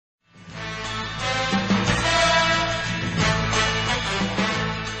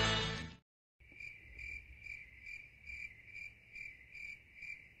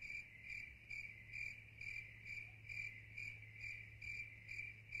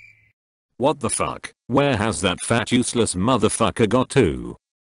What the fuck? Where has that fat useless motherfucker got to?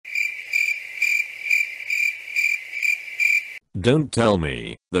 Don't tell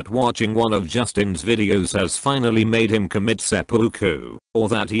me that watching one of Justin's videos has finally made him commit seppuku, or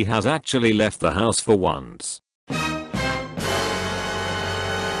that he has actually left the house for once.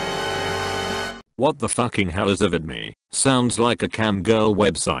 What the fucking hell is a VidMe? Sounds like a cam girl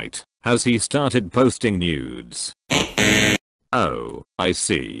website. Has he started posting nudes? Oh, I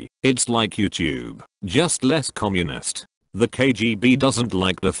see. It's like YouTube, just less communist. The KGB doesn't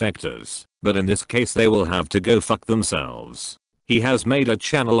like defectors, but in this case they will have to go fuck themselves. He has made a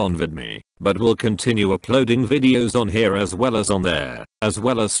channel on VidMe, but will continue uploading videos on here as well as on there, as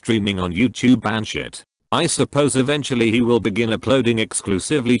well as streaming on YouTube and shit. I suppose eventually he will begin uploading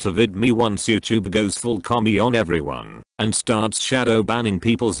exclusively to VidMe once YouTube goes full commie on everyone, and starts shadow banning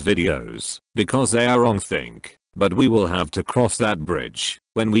people's videos, because they are wrong think. But we will have to cross that bridge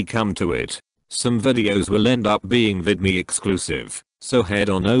when we come to it. Some videos will end up being VidMe exclusive, so head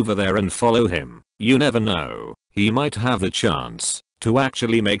on over there and follow him. You never know, he might have the chance to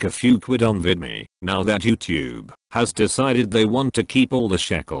actually make a few quid on VidMe now that YouTube has decided they want to keep all the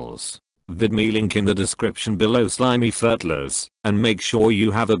shekels. VidMe link in the description below, slimy fertlers, and make sure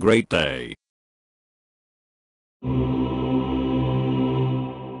you have a great day.